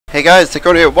Hey guys,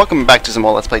 Takona here. Welcome back to some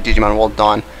more Let's Play Digimon World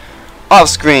Dawn. Off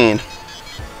screen,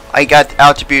 I got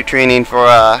attribute training for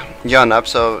Yunup,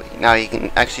 so now he can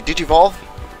actually Digivolve.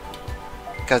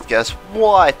 Cause guess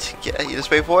what? Yeah, you just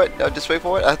wait for it. No, just wait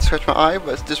for it. I scratch my eye,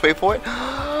 but just wait for it.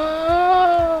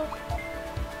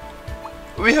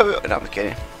 We have. No, I'm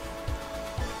kidding.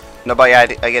 No, but yeah,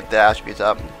 I get the attributes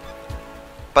up.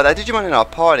 But that Digimon in our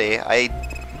party,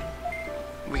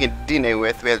 we can DNA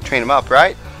with. We have to train him up,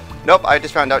 right? Nope, I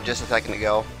just found out just a second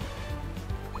ago.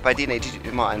 By DNA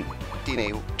Digimon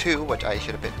DNA 2, which I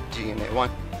should have been DNA 1,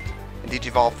 and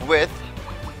Digivolve with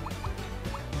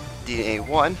DNA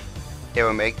 1, it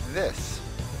will make this.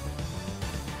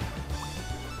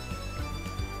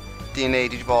 DNA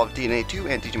Digivolve DNA 2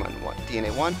 and Digimon 1. DNA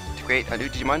 1 to create a new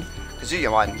Digimon,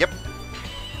 Kazuyamon. Yep.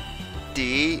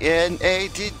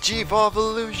 DNA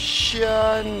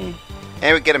Digivolution.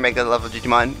 And we get a mega level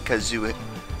Digimon, Kazuyamon,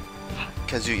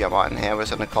 and we're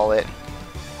gonna call it.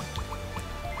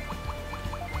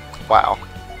 Wow.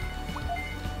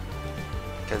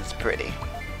 Because it's pretty.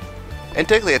 And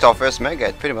technically it's our first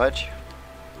mega, pretty much.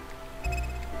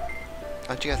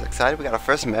 Aren't you guys excited? We got our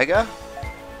first mega?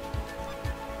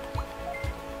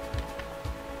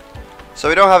 So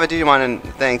we don't have a Digimon in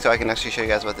thing, so I can actually show you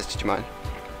guys about this Digimon.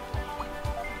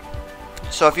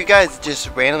 So if you guys just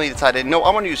randomly decided, no, I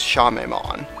want to use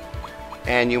Shamanmon,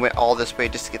 and you went all this way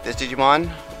just to get this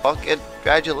Digimon, well,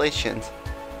 congratulations.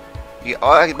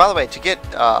 By the way, to get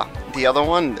the other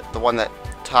one, the one that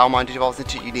Taomon Digivolves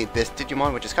into, you need this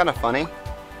Digimon, which is kind of funny.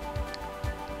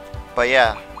 But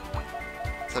yeah,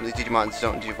 some of these Digimons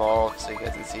don't Digivolve, so you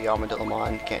guys can see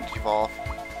Armadillomon can't Digivolve.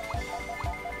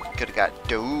 Could have got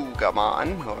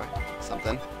Dougamon or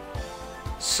something.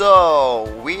 So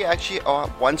we actually are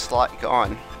one slot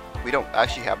gone. We don't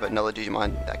actually have another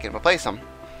Digimon that can replace him.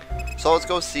 So let's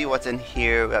go see what's in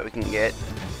here that we can get.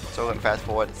 So we're gonna fast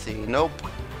forward and see. Nope.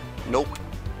 Nope.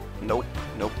 Nope.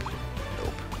 Nope.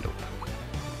 Nope. Nope.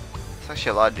 There's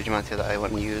actually a lot of Digimon here that I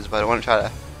want to use, but I want to try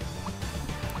to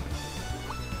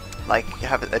like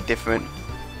have a different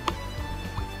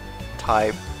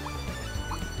type.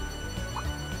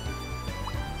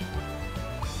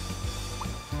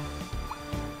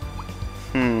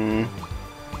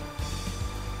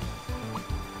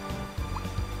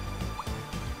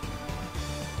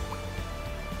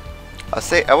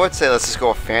 I would say let's just go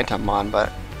with Phantommon,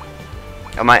 but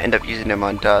I might end up using him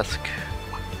on Dusk.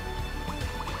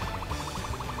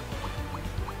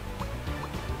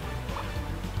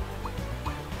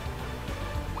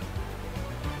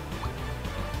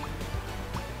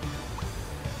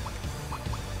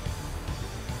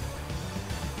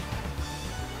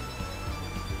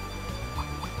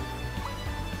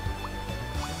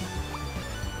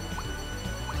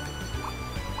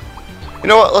 You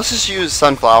know what, let's just use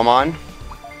Sunflowermon,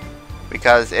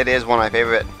 because it is one of my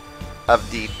favorite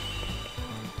of the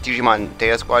Digimon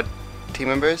Data Squad team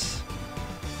members.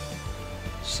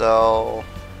 So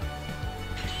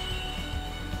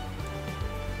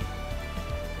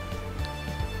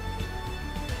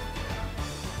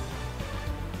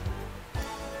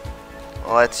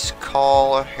let's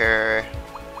call her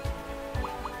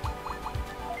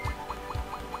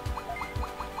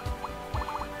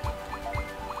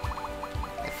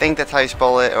I think that's how you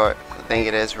spell it, or I think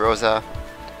it is Rosa,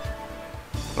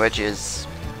 which is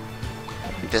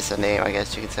just a name, I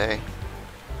guess you could say.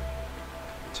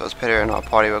 So let's put her in our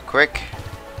party real quick.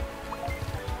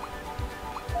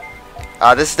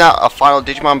 This is not a final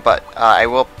Digimon, but I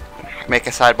will make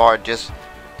a sidebar just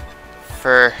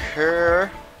for her,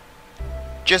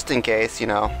 just in case, you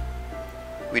know,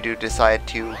 we do decide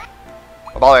to.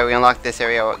 Oh, by the way, we unlock this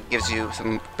area, it gives you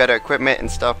some better equipment and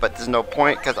stuff, but there's no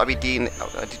point because I'll be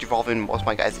Digivolving most of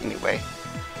my guys anyway.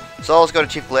 So let's go to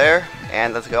Chief Lair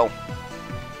and let's go.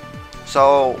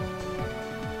 So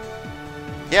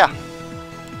yeah,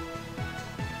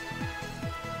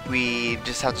 we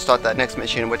just have to start that next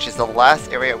mission, which is the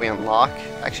last area we unlock.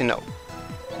 Actually, no,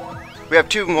 we have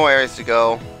 2 more areas to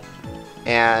go,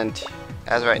 and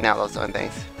as of right now, those are the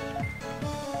things.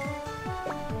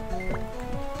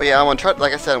 But yeah, I'm gonna try.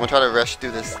 Like I said, I'm gonna try to rush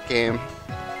through this game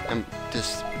and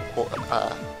just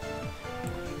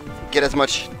get as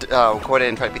much recorded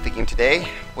and try to beat the game today,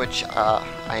 which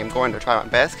I am going to try my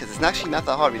best because it's actually not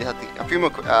that hard. We just have a few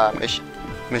more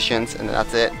missions and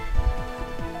that's it.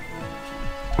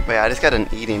 But yeah, I just got an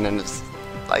eating and it's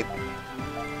like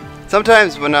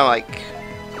sometimes when I'm like,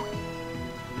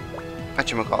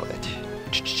 whatchamacallit.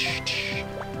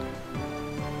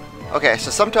 Okay, so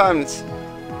sometimes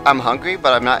I'm hungry,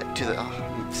 but I'm not to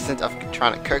the sense of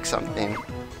trying to cook something.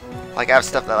 Like I have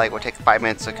stuff that like will take 5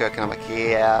 minutes to cook, and I'm like,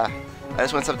 yeah, I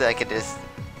just want something I could just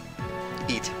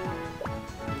eat.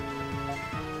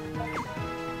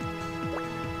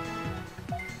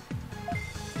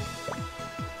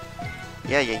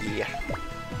 Yeah.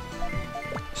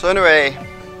 So anyway,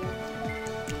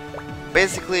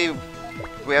 basically,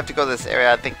 we have to go to this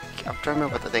area. I think I'm trying to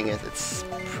remember what the thing is. It's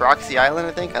Proxy Island,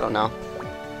 I think. I don't know.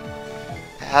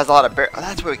 It has a lot of bird. Oh,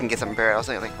 that's where we can get some bird. I was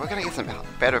thinking, like, we're gonna get some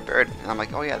better bird. And I'm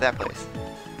like, oh yeah, that place.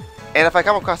 And if I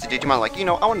come across a Digimon, like, you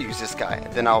know, I want to use this guy,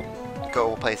 then I'll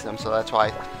go place him. So that's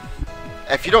why.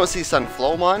 If you don't see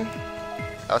Sunflowmon,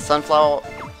 Sunflowermon,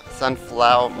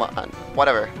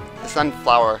 whatever, the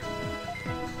Sunflower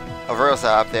of Rosa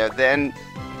up there, then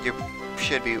you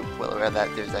should be well aware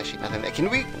that there's actually nothing there. Can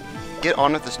we get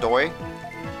on with the story?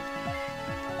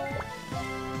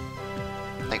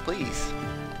 Like, please.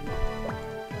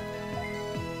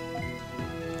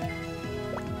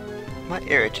 My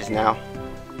ear itches now.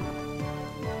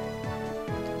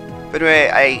 But anyway,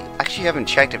 I actually haven't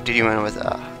checked if Digimon was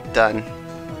done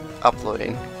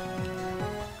uploading.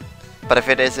 But if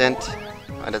it isn't,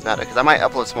 it doesn't matter, because I might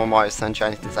upload some more Mario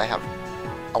Sunshine since I have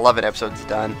 11 episodes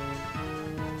done.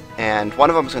 And one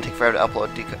of them is going to take forever to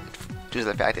upload due to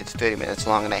the fact it's 30 minutes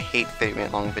long, and I hate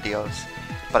 30-minute long videos.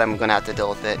 But I'm going to have to deal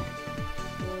with it.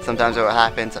 Sometimes it will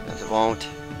happen, sometimes it won't.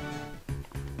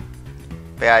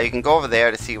 But yeah, you can go over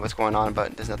there to see what's going on,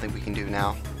 but there's nothing we can do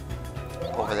now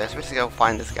over there. So we're just going to go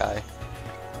find this guy.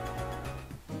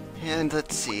 And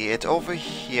let's see, it's over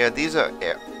here. These are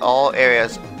all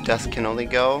areas Dusk can only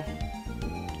go.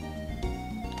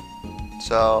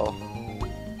 So,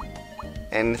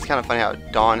 and it's kind of funny how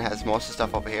Dawn has most of the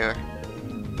stuff over here.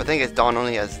 But the thing is, Dawn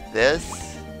only has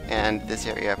this and this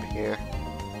area up here,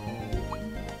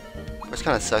 which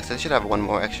kind of sucks. I should have one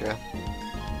more extra.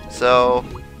 So,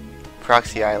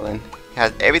 Proxy Island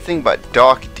has everything but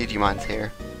dark Digimons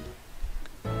here.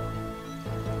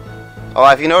 Oh,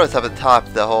 if you notice up at the top,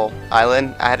 the whole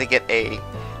island, I had to get a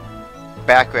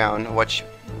background, which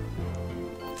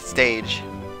stage,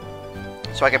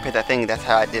 so I could pick that thing. That's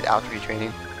how I did alchemy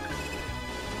training.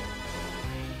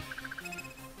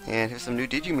 And here's some new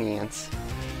Digimons.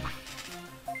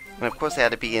 And of course, they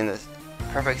had to be in this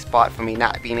perfect spot for me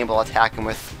not being able to attack him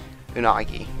with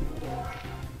Unagi.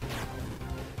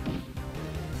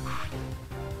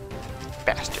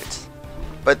 Bastards.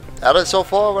 But out of so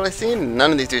far what I've seen,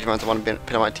 none of these Digimons want to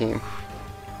put on my team.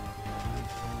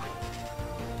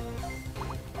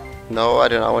 No, I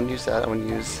do not want to use that. I want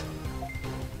to use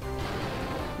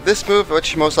this move,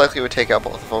 which most likely would take out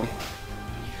both of them.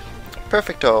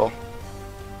 Perfecto.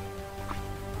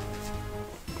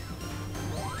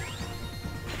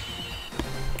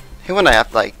 Hey, when I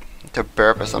have like to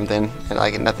burp or something and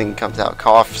like nothing comes out,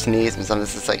 cough, sneeze, and something,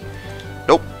 it's just like,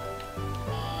 nope.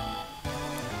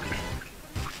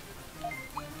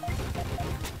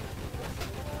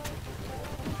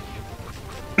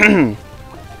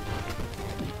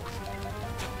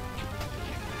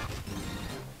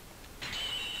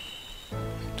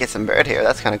 Get some bird here,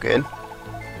 that's kind of good.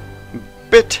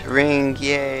 Bit ring,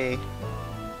 yay!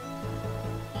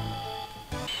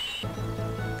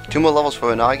 2 more levels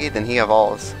for Unagi, then he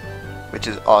evolves, which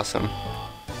is awesome.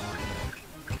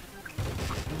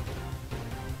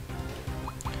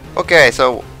 Okay,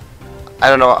 so I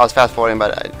don't know, I was fast forwarding,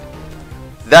 but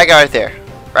that guy right there,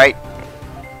 right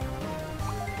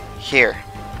here,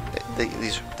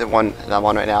 the one that I'm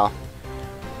on right now,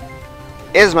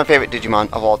 is my favorite Digimon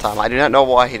of all time. I do not know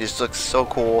why, he just looks so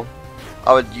cool.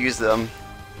 I would use them,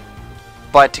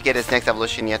 but to get his next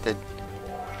evolution, you have to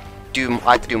do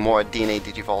more DNA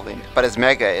digivolving. But his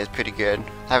Mega is pretty good.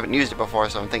 I haven't used it before,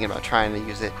 so I'm thinking about trying to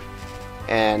use it.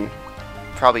 And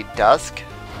probably Dusk,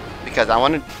 because I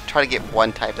want to try to get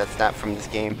one type that's not from this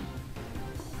game.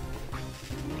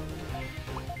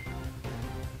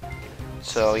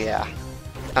 So yeah.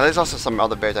 Now there's also some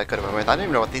other bears I could have went with. I don't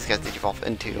even know what these guys digivolve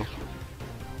into.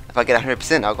 If I get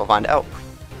 100%, I'll go find out.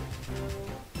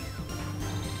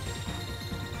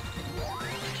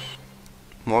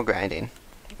 More grinding.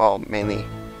 Well, mainly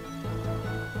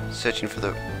searching for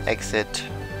the exit,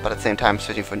 but at the same time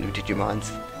searching for new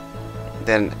Digimons.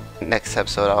 Then next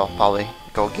episode I'll probably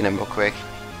go get him real quick.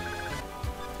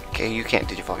 Okay, you can't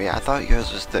digivolve. Yeah, I thought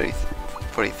yours was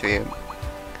 43.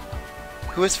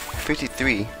 Who is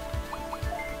 53?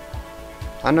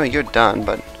 I know you're done,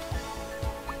 but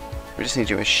we just need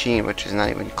your machine, which is not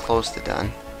even close to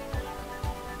done.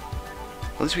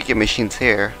 At least we get machines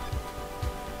here.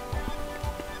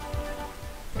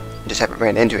 Just haven't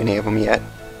ran into any of them yet.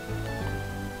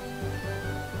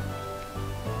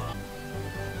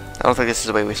 I don't think this is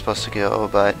the way we're supposed to go,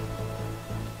 but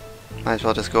might as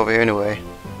well just go over here anyway.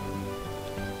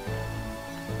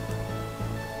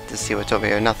 To see what's over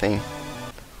here. Nothing.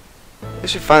 At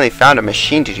least we finally found a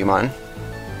machine Digimon.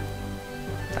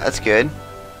 That's good.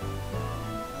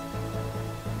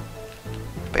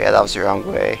 But yeah, that was the wrong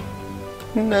way.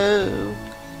 No.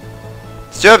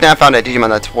 Still have not found a Digimon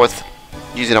that's worth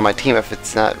using on my team if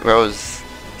it's not Rose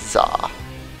Saw.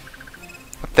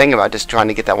 I'm thinking about just trying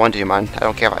to get that one Digimon. I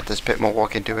don't care if I just put more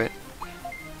work into it.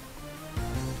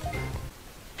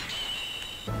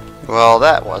 Well,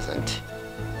 that wasn't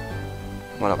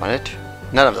what I wanted.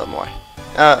 None of them were.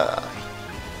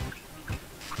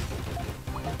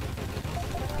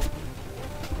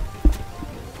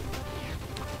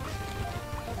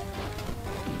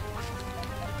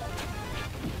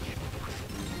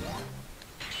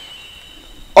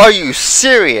 Are you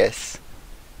serious?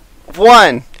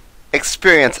 One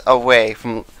experience away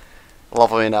from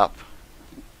leveling up.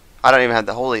 I don't even have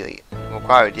the holy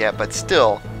required yet, but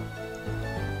still,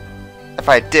 if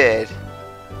I did,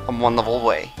 I'm one level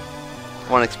away.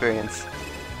 One experience.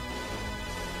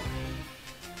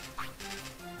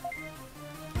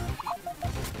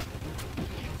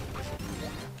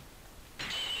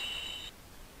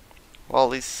 Well, at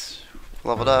least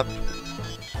leveled up.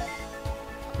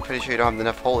 I'm pretty sure you don't have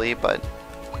enough holy, but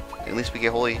at least we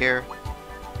get holy here.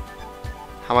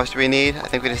 How much do we need? I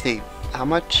think we just need... How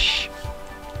much?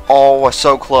 Oh, we're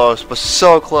so close. We're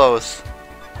so close.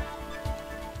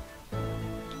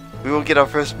 We will get our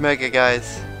first mega,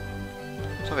 guys.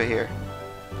 It's over here.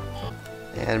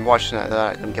 And watch, they're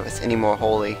not going to give us any more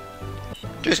holy.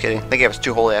 Just kidding. They gave us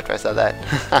 2 holy after I said that.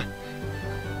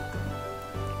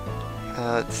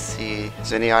 Let's see.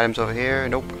 Is there any items over here?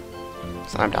 Nope.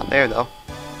 There's an item down there, though.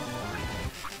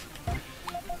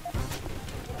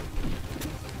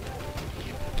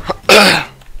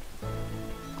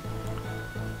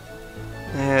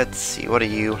 Let's see, what are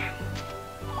you?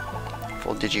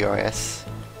 Full Digi-RS.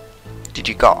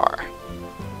 Digigar.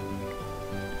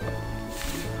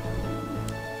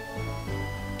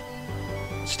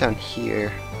 It's down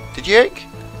here. Digi-Egg?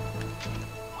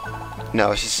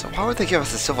 No, it's just... Why would they give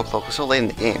us a Silver Cloak? We're so late in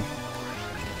the game.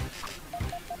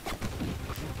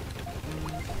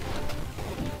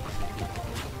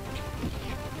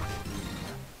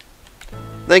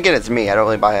 Then again, it's me. I don't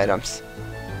really buy items.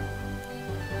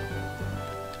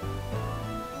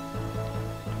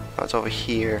 Oh, it's over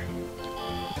here.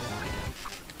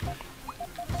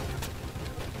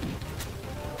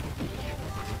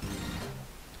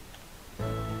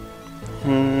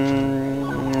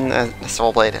 A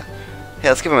Silver Blade. Hey,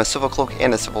 let's give him a Silver Cloak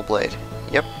and a Silver Blade.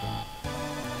 Yep.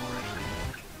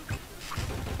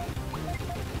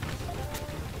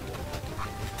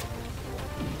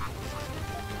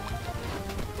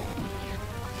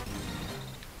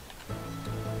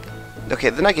 Okay,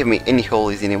 they're not giving me any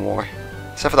holies anymore.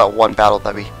 Except for that one battle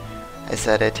that I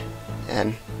said it.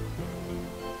 And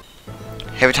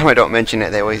every time I don't mention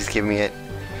it, they always give me it.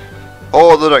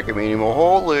 Oh, they're not giving me any more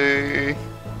holy.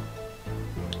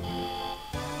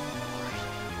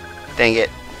 Dang it.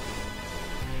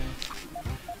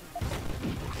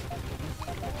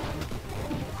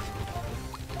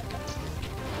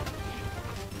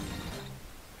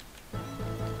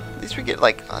 At least we get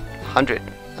like 100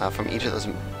 from each of those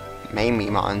main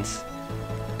Memons.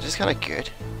 Which is kind of good.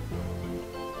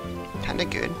 Kind of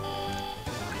good.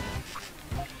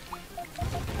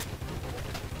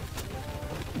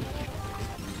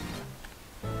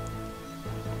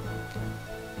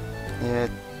 Yeah.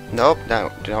 Nope.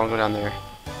 No. Don't go down there.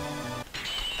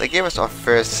 They gave us our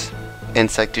first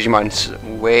insect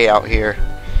Digimon way out here.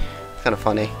 It's kind of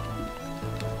funny.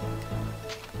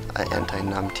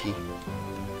 Anti-Numty.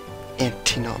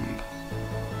 Anti-Numb.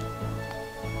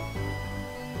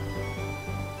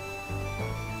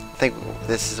 I think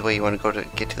this is the way you want to go to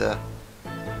get to the...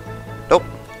 Nope.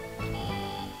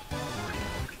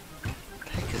 What the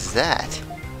heck is that?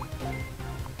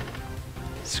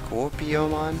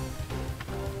 Scorpiomon?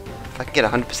 If I can get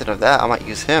 100% of that, I might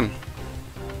use him.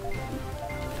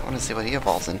 I want to see what he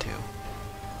evolves into.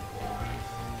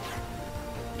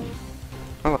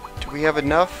 Oh, do we have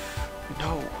enough?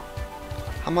 No.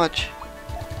 How much?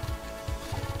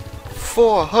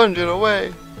 400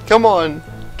 away! Come on,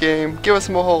 game. Give us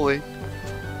more holy.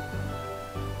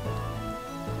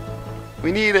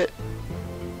 We need it.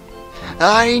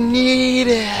 I need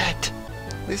it!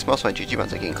 At least most of my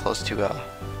Digimons are getting close to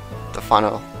the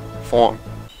final form.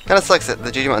 Kinda sucks that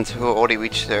the Digimons who already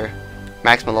reached their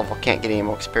maximum level can't get any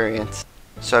more experience.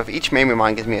 So if each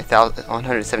Memon gives me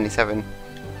 177,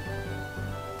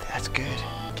 that's good.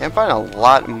 Can't find a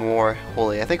lot more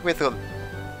holy. I think we have to...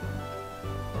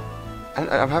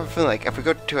 I'm having a feeling like if we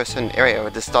go to a certain area, it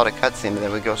would just start a cutscene and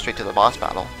then we go straight to the boss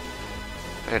battle.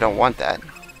 But I don't want that.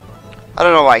 I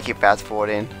don't know why I keep fast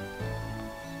forwarding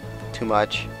too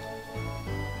much.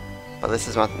 But this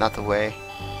is not the way.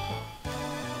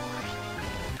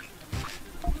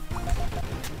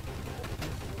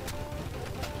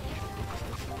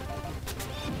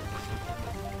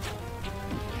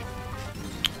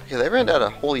 Okay, they ran out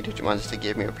of holy Digimon just to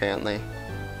give me apparently.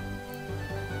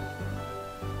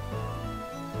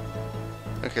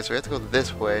 Okay, so we have to go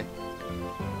this way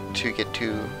to get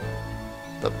to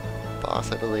the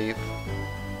boss, I believe.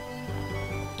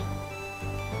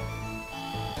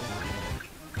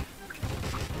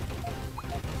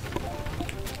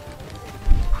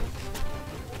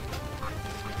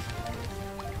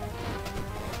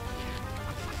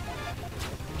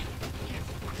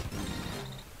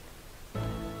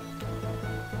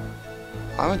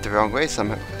 I went the wrong way at some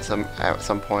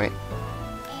point.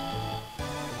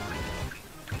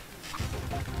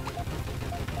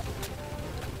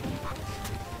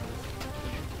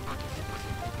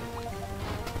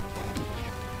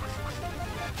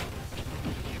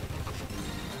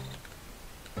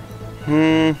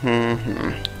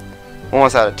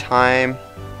 Almost out of time.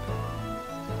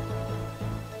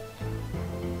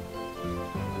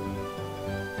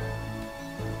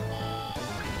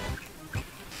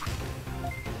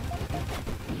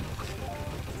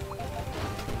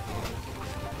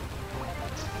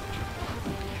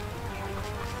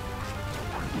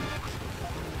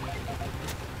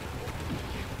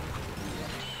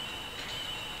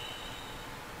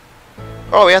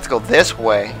 Oh, we have to go this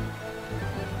way.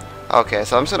 Okay,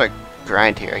 so I'm just gonna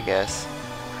grind here, I guess.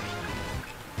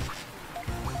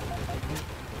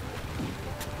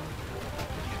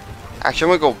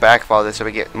 Actually, I'm gonna go back for all this so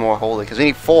we get more holy, because we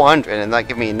need 400 and not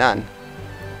give me none.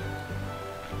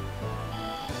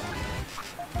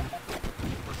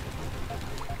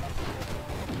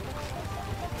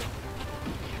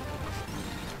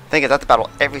 I think I have to battle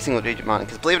every single Digimon,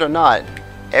 because believe it or not,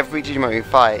 every Digimon we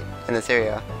fight in this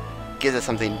area gives us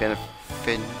something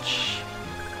beneficial.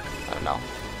 I don't know.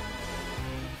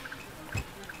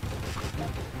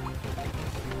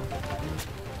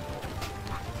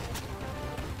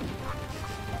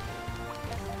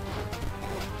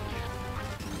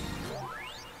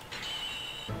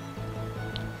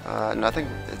 No, I think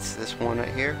it's this one right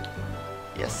here.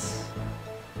 Yes.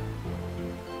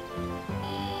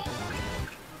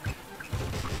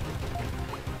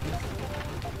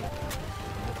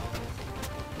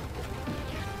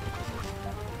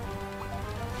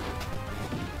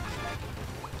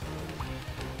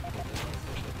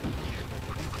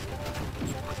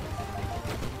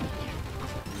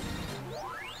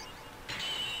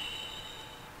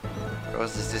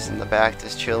 Rose is just in the back,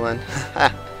 just chilling.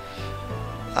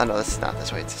 Oh no, this is not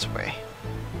this way, it's this way.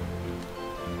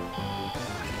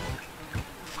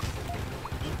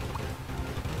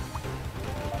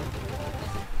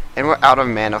 And we're out of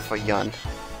mana for Yun.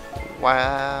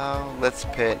 Wow, let's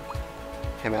pit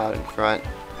him out in front.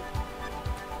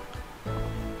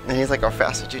 And he's like our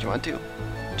fastest Digimon too.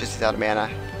 Just he's out of mana.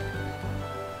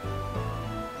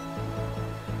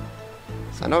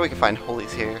 So I know we can find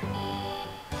holies here.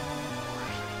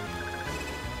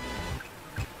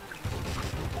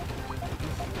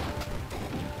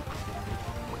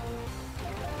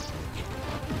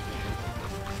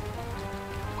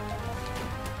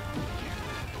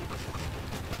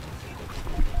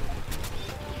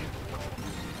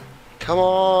 Come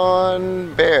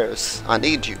on, bears. I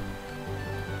need you.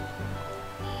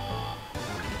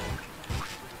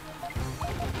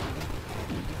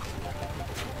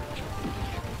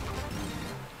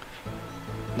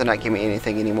 They're not giving me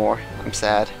anything anymore. I'm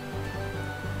sad.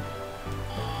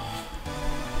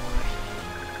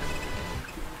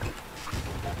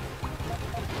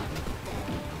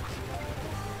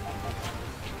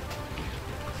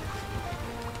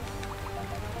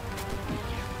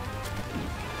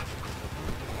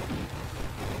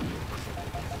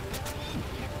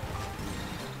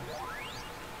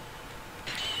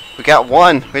 We got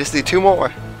one. We just need two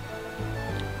more.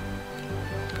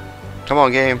 Come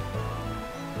on, game.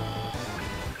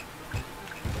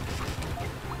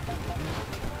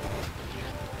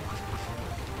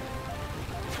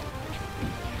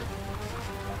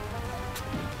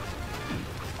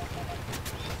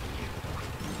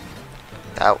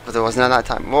 There was not enough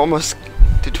time. We're almost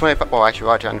to 25. Well, actually,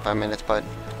 we're at 25 minutes, but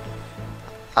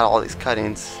out of all these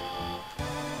cuttings.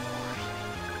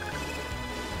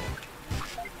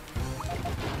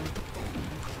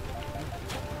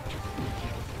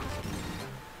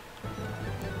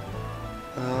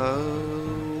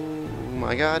 Oh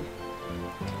my God!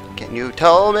 Can you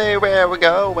tell me where we're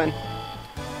going?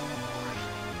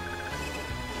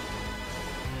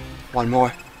 One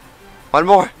more. One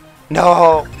more.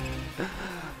 No.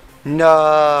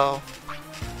 No.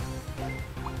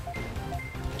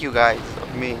 You guys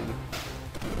are mean.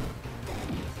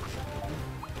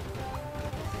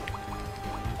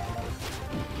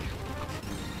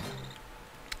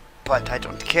 But I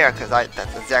don't care because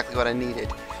that's exactly what I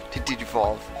needed. to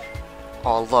Digivolve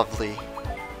our lovely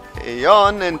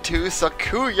Aeon into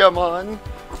Sakuyamon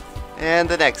in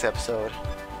the next episode.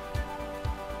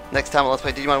 Next time on Let's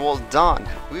Play Digimon World Dawn,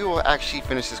 we will actually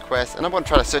finish this quest, and I'm going to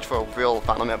try to search for a real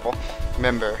final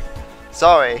member.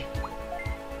 Sorry.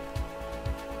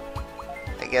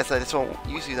 I guess I just won't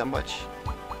use you that much.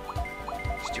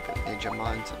 Stupid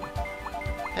Digimon.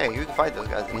 Hey, you can fight those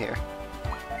guys in here.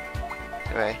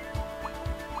 Anyway,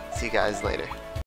 see you guys later.